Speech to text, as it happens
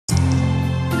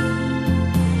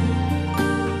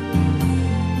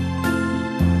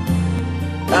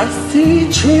I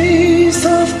see trees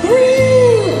of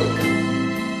green,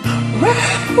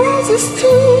 red roses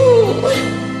too.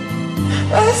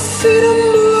 I see them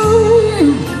bloom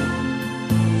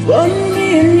for me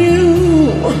and you.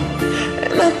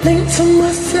 And I think to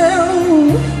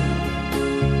myself,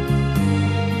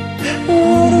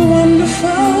 what a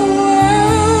wonderful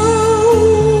world.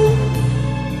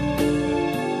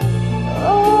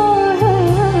 Oh,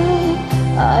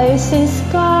 I see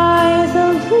skies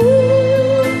of blue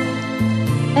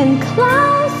and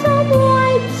clouds of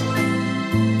white,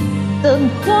 the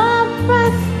dark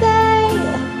first day,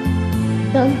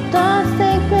 the dark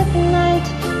sacred night,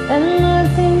 and I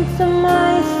think to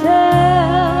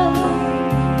myself,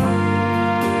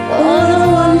 what a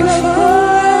wonderful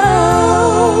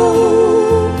world.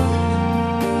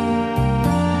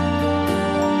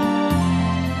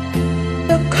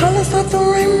 The colors of the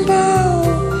rainbow,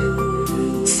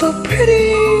 so pretty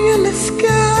in the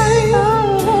sky,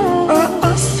 are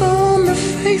also on the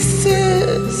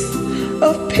faces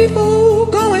of people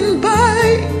going by.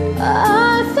 I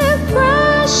see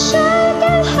fresh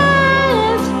shaking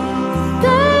hands,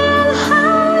 saying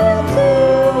how you do.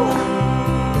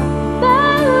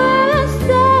 But when I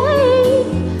say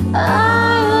I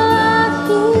love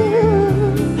you,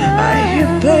 I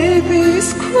hear babies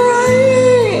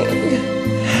crying,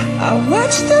 I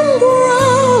watch them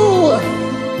grow.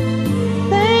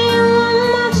 they want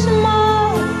much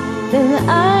more than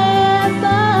I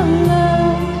ever knew.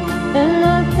 And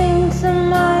I think to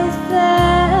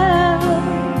myself,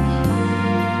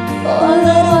 what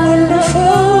a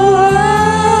wonderful world.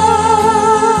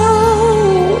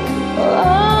 Oh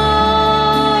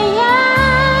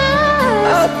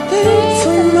yeah, I think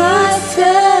to myself,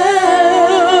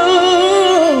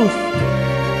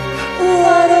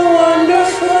 what a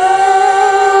wonderful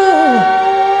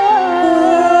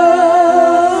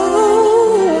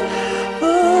world. Oh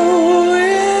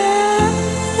yeah.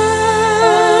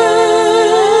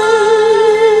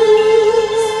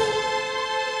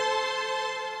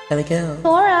 Kellykelz.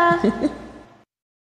 Latora.